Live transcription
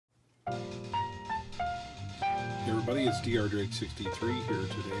everybody, it's drdrake63 here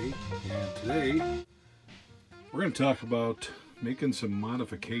today, and today we're going to talk about making some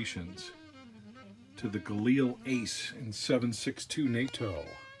modifications to the Galil Ace in 7.62 NATO.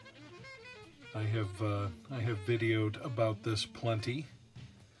 I have videoed about this plenty,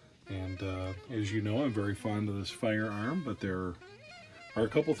 and as you know, I'm very fond of this firearm, but there are a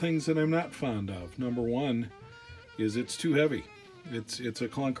couple things that I'm not fond of. Number one is it's too heavy. It's a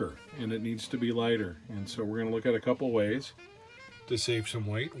clunker, and it needs to be lighter, and so we're going to look at a couple ways to save some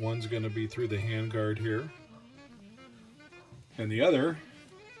weight. One's going to be through the handguard here, and the other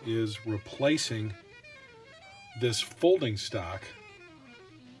is replacing this folding stock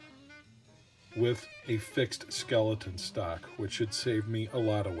with a fixed skeleton stock, which should save me a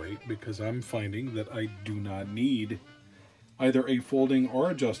lot of weight because I'm finding that I do not need either a folding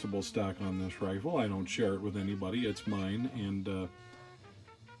or adjustable stock on this rifle. I don't share it with anybody. It's mine, and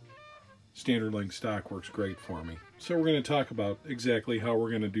standard length stock works great for me. So we're going to talk about exactly how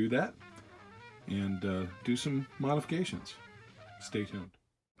we're going to do that and do some modifications. Stay tuned.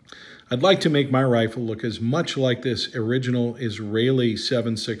 I'd like to make my rifle look as much like this original Israeli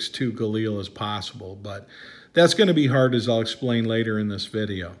 7.62 Galil as possible, but that's going to be hard, as I'll explain later in this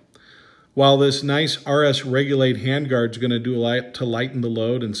video. While this nice RS Regulate handguard is going to do a lot to lighten the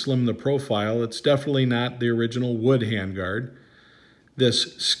load and slim the profile, it's definitely not the original wood handguard.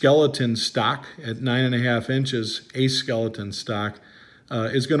 This skeleton stock at 9.5 inches, Ace skeleton stock,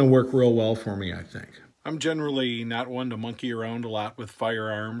 is going to work real well for me, I think. I'm generally not one to monkey around a lot with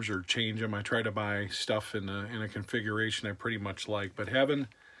firearms or change them. I try to buy stuff in a configuration I pretty much like, but having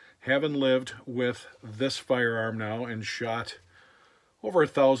lived with this firearm now and shot over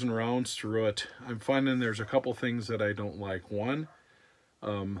 1,000 rounds through it, I'm finding there's a couple things that I don't like. One,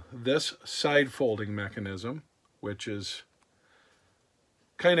 this side folding mechanism, which is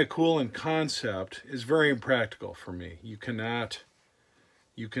kind of cool in concept, is very impractical for me. You cannot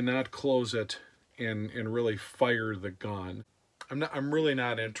close it and really fire the gun. I'm really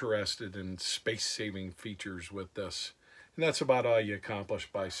not interested in space-saving features with this, and that's about all you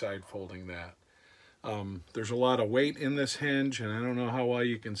accomplish by side folding that. There's a lot of weight in this hinge, and I don't know how well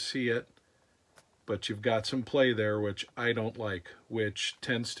you can see it, but you've got some play there, which I don't like, which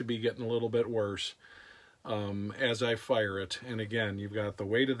tends to be getting a little bit worse as I fire it. And again, you've got the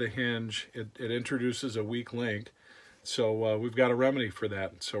weight of the hinge. It introduces a weak link, so we've got a remedy for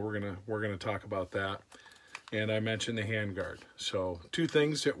that. So we're gonna talk about that. And I mentioned the handguard. So two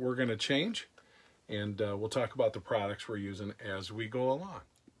things that we're gonna change, and we'll talk about the products we're using as we go along.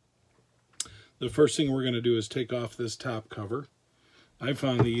 The first thing we're going to do is take off this top cover. I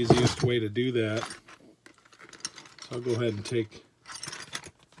found the easiest way to do that. So I'll go ahead and take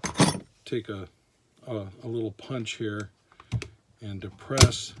a little punch here and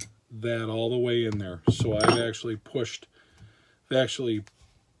depress that all the way in there. So I've actually pushed that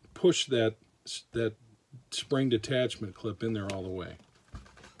spring detachment clip in there all the way.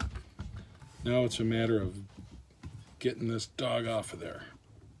 Now it's a matter of getting this dog off of there.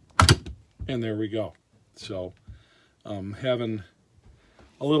 And there we go. So having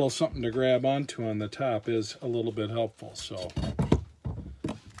a little something to grab onto on the top is a little bit helpful. So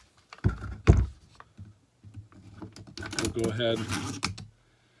we'll go ahead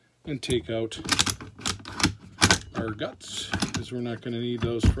and take out our guts, because we're not going to need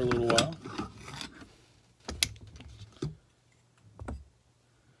those for a little while.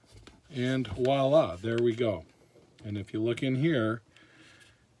 And voila, there we go. And if you look in here,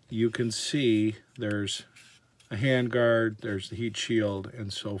 you can see there's a handguard, there's the heat shield,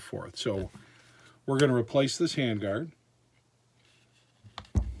 and so forth. So we're going to replace this handguard.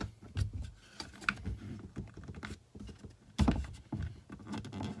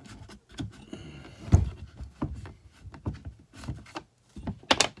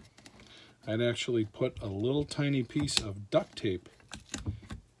 I'd actually put a little tiny piece of duct tape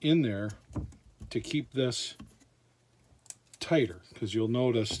in there to keep this tighter, because you'll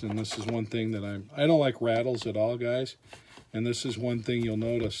notice, and this is one thing that I don't like rattles at all, guys, and this is one thing you'll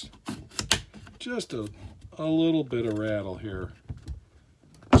notice, just a little bit of rattle here,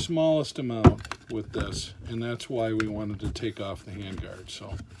 smallest amount with this, and that's why we wanted to take off the handguard.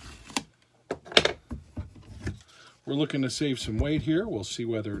 So we're looking to save some weight here. We'll see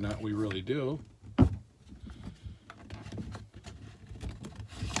whether or not we really do. But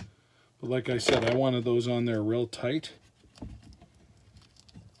like I said, I wanted those on there real tight.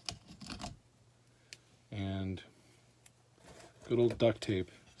 And good old duct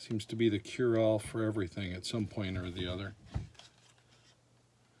tape seems to be the cure-all for everything at some point or the other.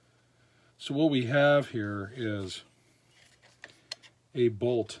 So what we have here is a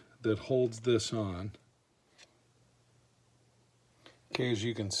bolt that holds this on. Okay, as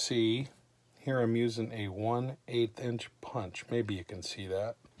you can see, here I'm using a 1/8 inch punch. Maybe you can see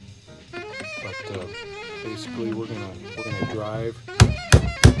that. But basically we're gonna drive.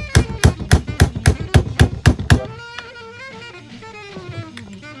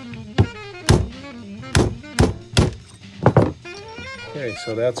 Okay,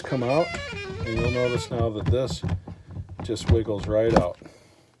 so that's come out, and you'll notice now that this just wiggles right out.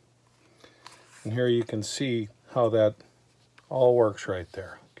 And here you can see how that all works right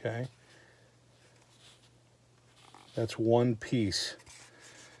there, okay? That's one piece.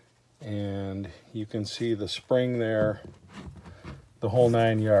 And you can see the spring there, the whole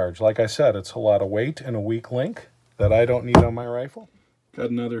 9 yards. Like I said, it's a lot of weight and a weak link that I don't need on my rifle. Got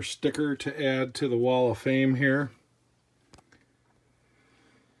another sticker to add to the wall of fame here.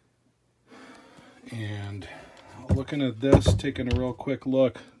 And looking at this, taking a real quick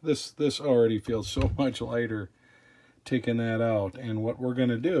look, this already feels so much lighter taking that out. And what we're going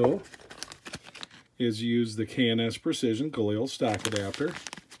to do is use the K&S Precision Galil stock adapter,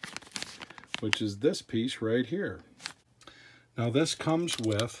 which is this piece right here. Now this comes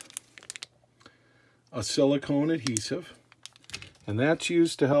with a silicone adhesive, and that's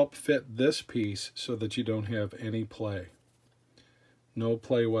used to help fit this piece so that you don't have any play. No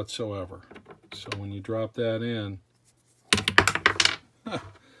play whatsoever. So when you drop that in,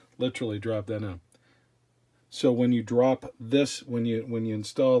 literally drop that in. So when you drop this, when you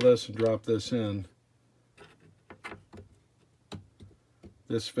install this and drop this in,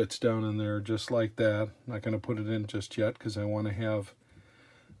 this fits down in there just like that. I'm not going to put it in just yet because I want to have,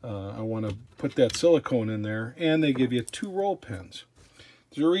 I want to put that silicone in there, and they give you 2 roll pins.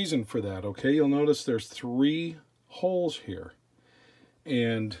 There's a reason for that, okay? You'll notice there's 3 holes here,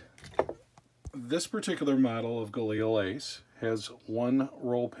 and this particular model of Galil Ace has 1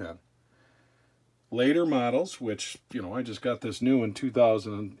 roll pin. Later models, which, you know, I just got this new in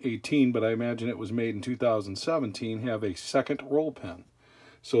 2018, but I imagine it was made in 2017, have a 2nd roll pin.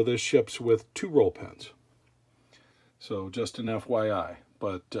 So this ships with 2 roll pins. So just an FYI.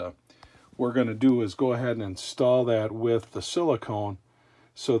 But what we're going to do is go ahead and install that with the silicone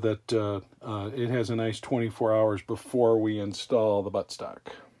so that it has a nice 24 hours before we install the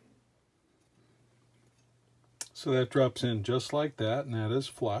buttstock. So that drops in just like that, and that is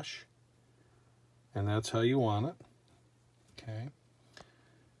flush. And that's how you want it. Okay.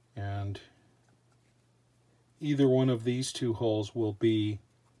 And either one of these 2 holes will be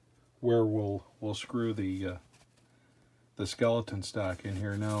where we'll screw the skeleton stock in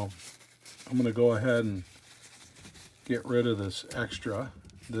here. Now, I'm going to go ahead and get rid of this extra.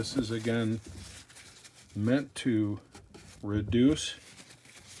 This is, again, meant to reduce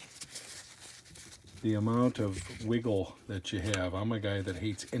the amount of wiggle that you have. I'm a guy that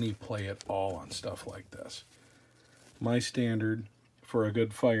hates any play at all on stuff like this. My standard for a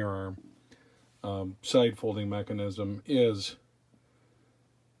good firearm side folding mechanism is,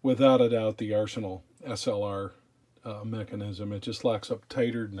 without a doubt, the Arsenal SLR mechanism. It just locks up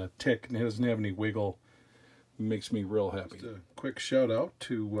tighter than a tick, and it doesn't have any wiggle. It makes me real happy. Just a quick shout out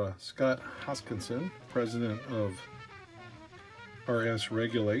to Scott Hoskinson, president of RS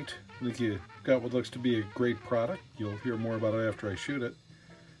Regulate. I think you got what looks to be a great product. You'll hear more about it after I shoot it.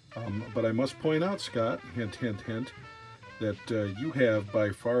 But I must point out, Scott, hint, hint, hint, that you have by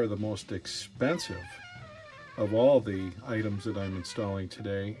far the most expensive of all the items that I'm installing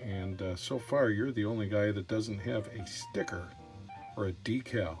today, and so far you're the only guy that doesn't have a sticker or a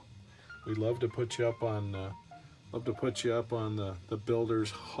decal. We'd love to put you up on the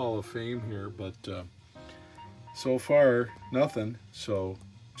Builders Hall of Fame here, but so far nothing. So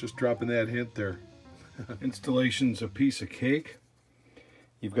just dropping that hint there. Installation's a piece of cake.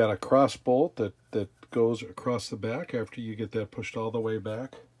 You've got a cross bolt that goes across the back after you get that pushed all the way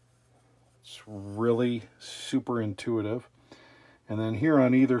back. It's really super intuitive. And then here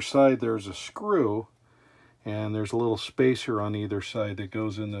on either side there's a screw, and there's a little spacer on either side that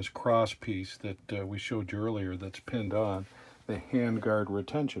goes in this cross piece that we showed you earlier that's pinned on, the handguard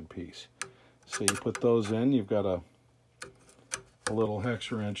retention piece. So you put those in, you've got a little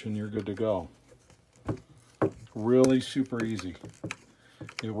hex wrench, and you're good to go. Really super easy.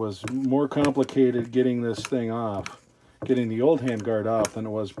 It was more complicated getting this thing off, getting the old handguard off, than it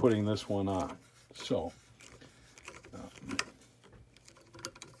was putting this one on. So,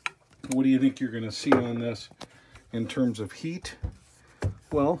 what do you think you're going to see on this in terms of heat?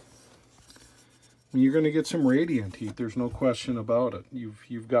 Well, you're going to get some radiant heat. There's no question about it.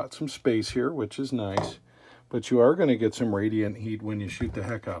 You've got some space here, which is nice, but you are going to get some radiant heat when you shoot the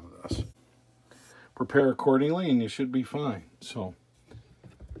heck out of this. Prepare accordingly, and you should be fine. So,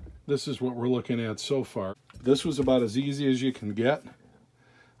 this is what we're looking at so far. This was about as easy as you can get.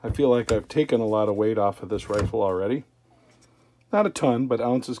 I feel like I've taken a lot of weight off of this rifle already. Not a ton, but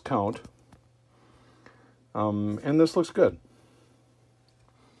ounces count. And this looks good.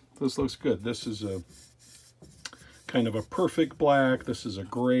 This looks good. This is a kind of a perfect black. This is a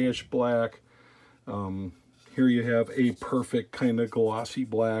grayish black. Here you have a perfect kind of glossy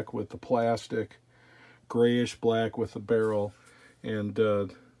black with the plastic, grayish black with the barrel, and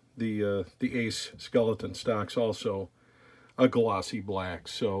the Ace skeleton stock's also a glossy black.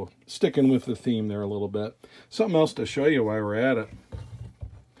 So sticking with the theme there a little bit. Something else to show you while we're at it.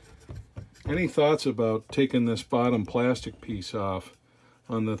 Any thoughts about taking this bottom plastic piece off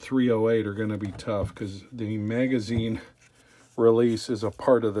on the 308 are going to be tough, because the magazine release is a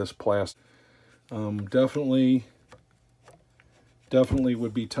part of this plastic. Definitely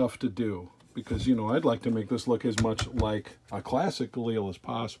would be tough to do, because, you know, I'd like to make this look as much like a classic Galil as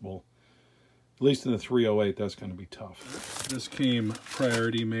possible. At least in the 308, that's going to be tough. This came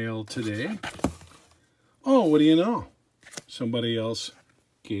priority mail today. Oh, what do you know? Somebody else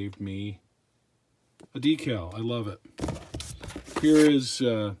gave me a decal. I love it. Here's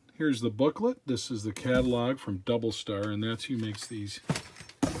the booklet. This is the catalog from Double Star, and that's who makes these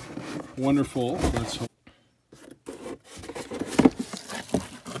wonderful.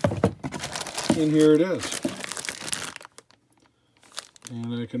 And here it is.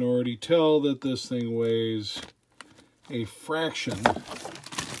 And I can already tell that this thing weighs a fraction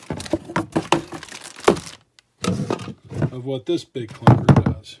of what this big clunker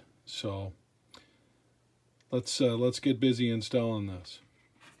does. So let's get busy installing this.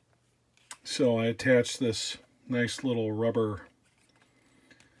 So I attached this nice little rubber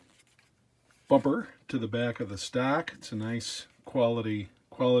bumper to the back of the stock. It's a nice quality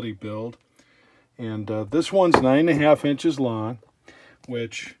build. And this one's 9.5 inches long,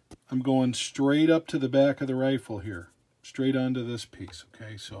 which I'm going straight up to the back of the rifle here, straight onto this piece.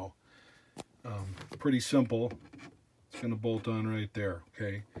 Okay, so pretty simple. It's going to bolt on right there.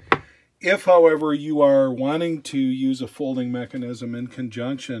 Okay. If, however, you are wanting to use a folding mechanism in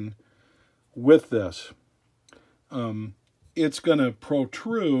conjunction with this, it's going to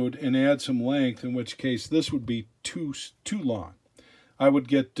protrude and add some length, in which case this would be too long. I would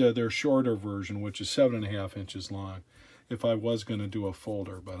get their shorter version, which is 7.5 inches long, if I was going to do a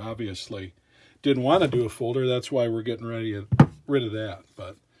folder. But obviously didn't want to do a folder. That's why we're getting rid of that.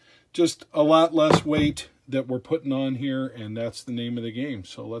 But just a lot less weight that we're putting on here, and that's the name of the game.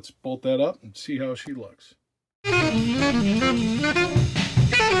 So let's bolt that up and see how she looks.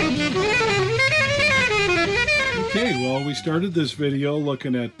 Okay, well, we started this video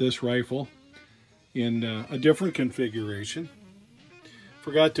looking at this rifle in a different configuration.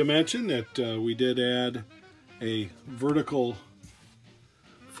 Forgot to mention that we did add a vertical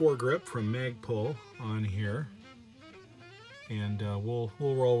foregrip from Magpul on here, and we'll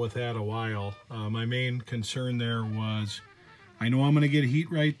roll with that a while. My main concern there was, I know I'm going to get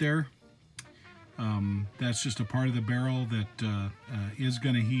heat right there. That's just a part of the barrel that is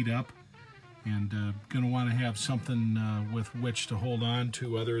going to heat up, and going to want to have something with which to hold on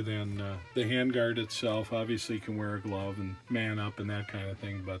to other than the handguard itself. Obviously you can wear a glove and man up and that kind of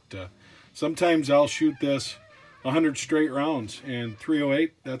thing, but sometimes I'll shoot this 100 straight rounds, and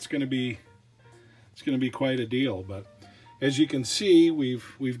 308, it's going to be quite a deal. But as you can see,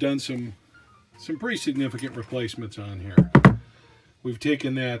 we've done some pretty significant replacements on here. We've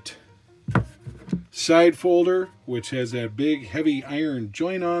taken that side folder, which has that big heavy iron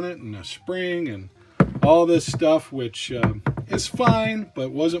joint on it and a spring and all this stuff, which is fine, but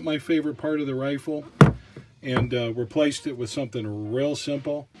wasn't my favorite part of the rifle, and replaced it with something real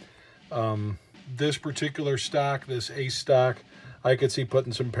simple. This particular stock, this Ace stock, I could see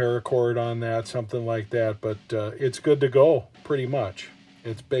putting some paracord on that, something like that, but it's good to go pretty much.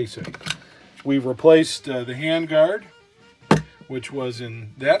 It's basic. We've replaced the handguard, which was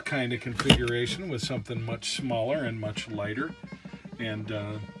in that kind of configuration, with something much smaller and much lighter. And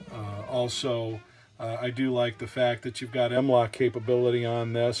also, I do like the fact that you've got M-lock capability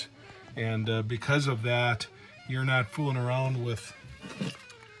on this, and because of that, you're not fooling around with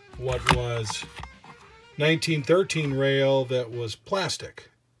what was 1913 rail that was plastic.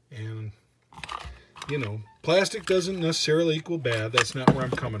 And, you know, plastic doesn't necessarily equal bad. That's not where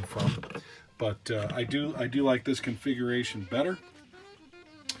I'm coming from. But I do like this configuration better.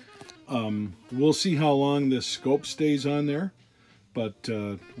 We'll see how long this scope stays on there. But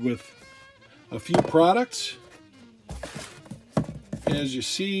with a few products, as you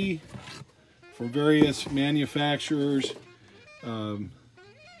see, from various manufacturers,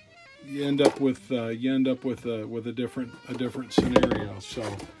 you end up with a different scenario. So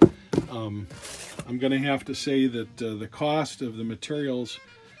I'm going to have to say that the cost of the materials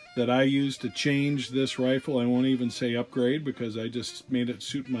that I use to change this rifle. I won't even say upgrade because I just made it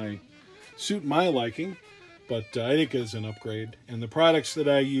suit my liking, but I think it's an upgrade. And the products that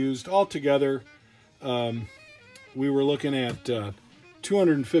I used altogether, we were looking at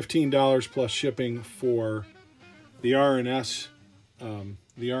 $215 plus shipping for the R&S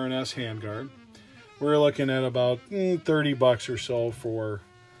handguard. We're looking at about 30 bucks or so for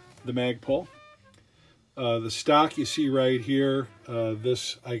the Magpul. The stock you see right here,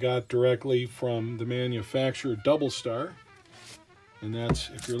 this I got directly from the manufacturer, Double Star, and that's,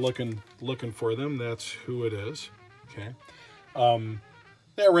 if you're looking for them, that's who it is. Okay,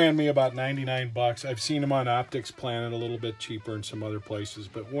 that ran me about 99 bucks. I've seen them on Optics Planet a little bit cheaper in some other places,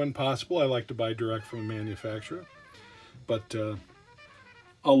 but when possible, I like to buy direct from the manufacturer. But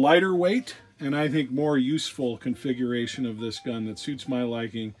a lighter weight and I think more useful configuration of this gun that suits my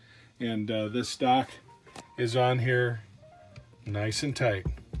liking, and this stock is on here nice and tight,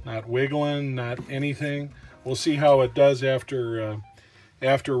 not wiggling, not anything. We'll see how it does after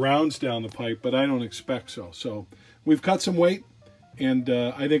rounds down the pipe, but I don't expect so. So we've cut some weight, and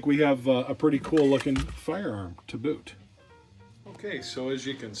I think we have a pretty cool looking firearm to boot. Okay, so as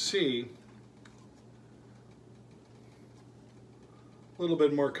you can see, a little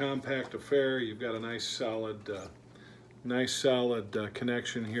bit more compact affair. You've got a nice solid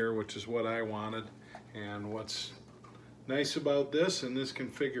connection here, which is what I wanted. And what's nice about this and this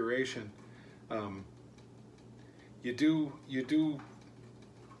configuration, you do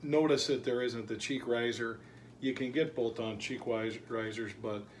notice that there isn't the cheek riser. You can get bolt-on cheek risers,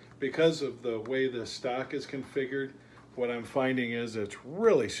 but because of the way the stock is configured, what I'm finding is it's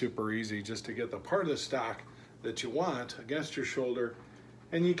really super easy just to get the part of the stock that you want against your shoulder,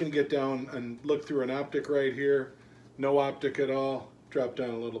 and you can get down and look through an optic right here, no optic at all, drop down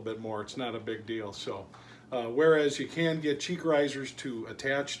a little bit more. It's not a big deal. So whereas you can get cheek risers to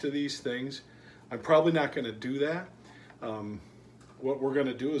attach to these things, I'm probably not going to do that. What we're going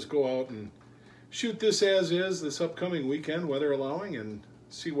to do is go out and shoot this as is this upcoming weekend, weather allowing, and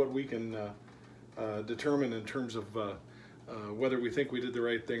see what we can determine in terms of whether we think we did the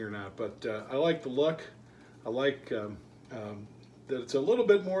right thing or not. But I like the look. I like that it's a little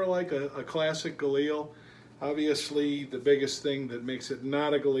bit more like a classic Galil. Obviously, the biggest thing that makes it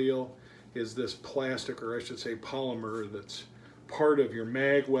not a Galil is this plastic, or I should say polymer, that's part of your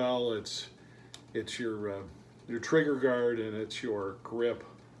mag well. It's your trigger guard and it's your grip,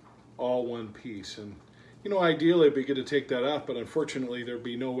 all one piece. And you know, ideally it'd be good to take that off, but unfortunately there'd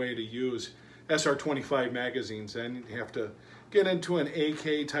be no way to use SR25 magazines. Then you'd have to get into an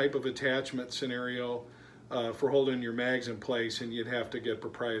AK type of attachment scenario for holding your mags in place, and you'd have to get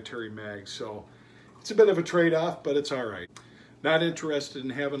proprietary mags. So it's a bit of a trade-off, but it's all right. Not interested in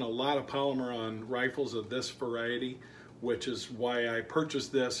having a lot of polymer on rifles of this variety, which is why I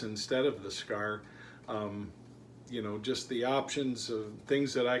purchased this instead of the Scar. You know, just the options of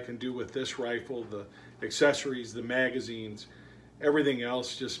things that I can do with this rifle, the accessories, the magazines, everything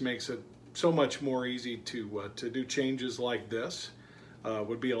else just makes it so much more easy to do changes like this.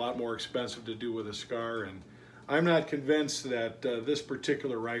 Would be a lot more expensive to do with a Scar, and I'm not convinced that this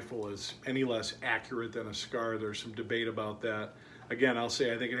particular rifle is any less accurate than a Scar. There's some debate about that. Again, I'll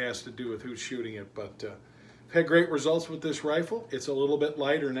say I think it has to do with who's shooting it, but I've had great results with this rifle. It's a little bit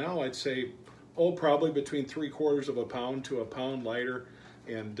lighter now. I'd say, probably between 3/4 of a pound to a pound lighter,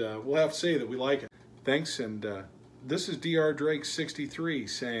 and we'll have to say that we like it. Thanks, and this is Dr. Drake 63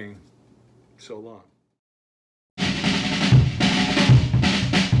 saying so long.